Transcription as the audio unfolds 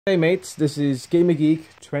Hey mates, this is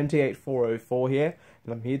GamerGeek28404 here,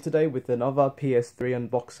 and I'm here today with another PS3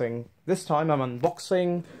 unboxing. This time I'm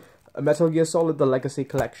unboxing Metal Gear Solid: The Legacy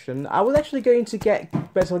Collection. I was actually going to get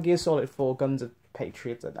Metal Gear Solid 4 Guns of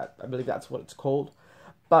Patriots, I believe that's what it's called,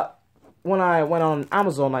 but when I went on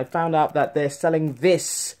Amazon I found out that they're selling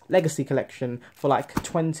this Legacy Collection for like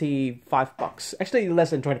 $25. Actually less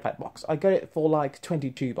than $25. I got it for like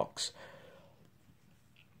 $22.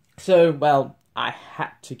 So, well, I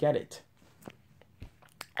had to get it.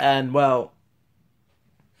 And, well,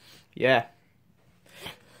 yeah.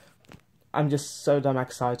 I'm just so damn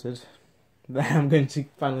excited that I'm going to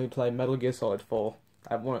finally play Metal Gear Solid 4.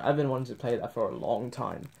 I've been wanting to play that for a long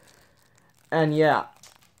time. And, yeah,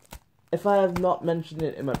 if I have not mentioned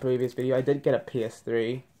it in my previous video, I did get a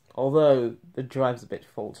PS3. Although the drive's a bit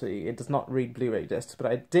faulty, it does not read Blu-ray discs, but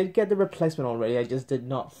I did get the replacement already. I just did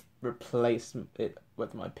not replace it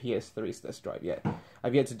with my PS3's disk drive yet.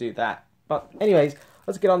 I've yet to do that. But anyways,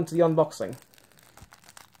 let's get on to the unboxing.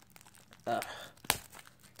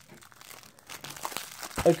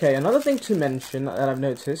 Okay, another thing to mention that I've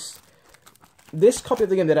noticed, this copy of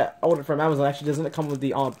the game that I ordered from Amazon actually doesn't come with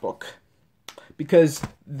the art book. Because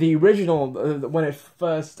the original, when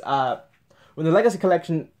the Legacy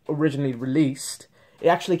Collection originally released, it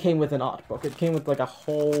actually came with an art book. It came with like a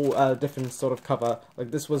whole different sort of cover. Like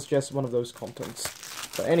this was just one of those contents.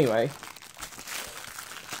 So anyway,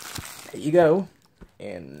 there you go,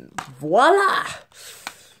 and voila!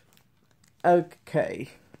 Okay.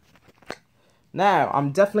 Now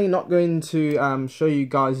I'm definitely not going to show you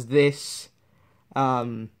guys this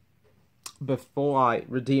before I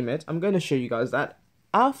redeem it. I'm going to show you guys that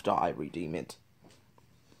after I redeem it.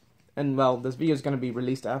 And, well, this video is going to be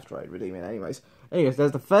released after I redeem it anyways. Anyways,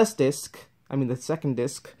 there's the the second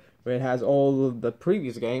disc, where it has all of the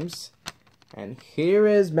previous games. And here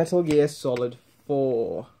is Metal Gear Solid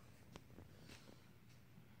 4.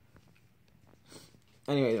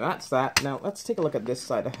 Anyway, that's that. Now, let's take a look at this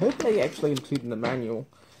side. I hope they actually include in the manual,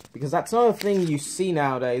 because that's not a thing you see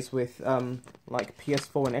nowadays with, like,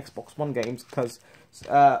 PS4 and Xbox One games, because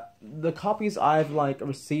the copies I've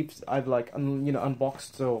received, I've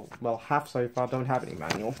unboxed, or well, half so far, don't have any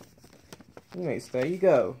manual. Anyways, there you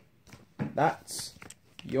go. That's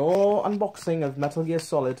your unboxing of Metal Gear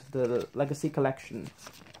Solid: The Legacy Collection.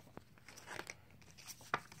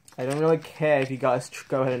 I don't really care if you guys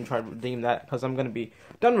go ahead and try to redeem that, because I'm going to be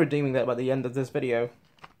done redeeming that by the end of this video.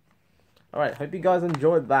 Alright, hope you guys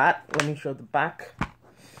enjoyed that. Let me show the back.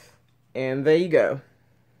 And there you go.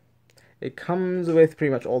 It comes with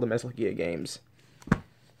pretty much all the Metal Gear games.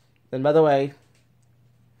 And by the way,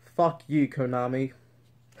 fuck you, Konami.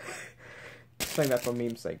 Saying that for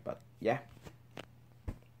meme's sake, but yeah.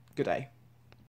 Good day.